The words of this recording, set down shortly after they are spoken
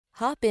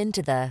Hop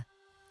into the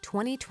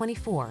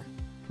 2024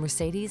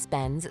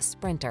 Mercedes-Benz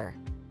Sprinter.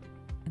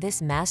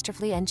 This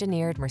masterfully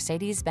engineered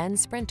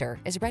Mercedes-Benz Sprinter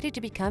is ready to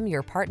become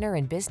your partner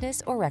in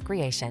business or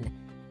recreation.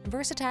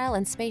 Versatile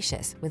and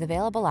spacious with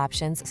available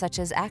options such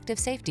as active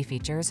safety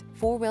features,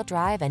 four-wheel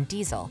drive, and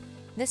diesel,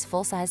 this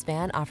full-size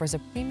van offers a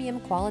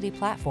premium quality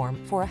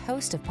platform for a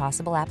host of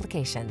possible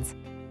applications.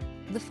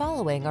 The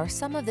following are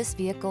some of this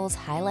vehicle's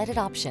highlighted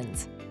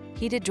options: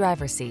 heated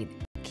driver's seat,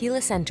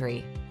 keyless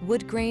entry,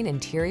 wood grain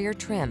interior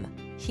trim,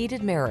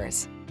 heated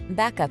mirrors,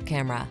 backup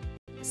camera,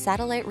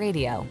 satellite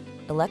radio,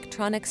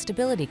 electronic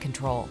stability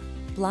control,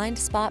 blind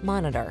spot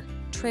monitor,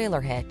 trailer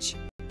hitch,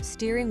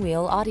 steering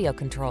wheel audio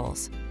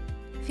controls.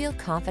 Feel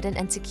confident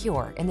and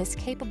secure in this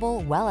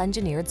capable,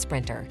 well-engineered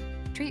Sprinter.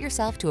 Treat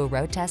yourself to a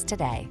road test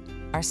today.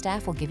 Our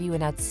staff will give you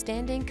an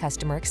outstanding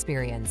customer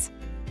experience.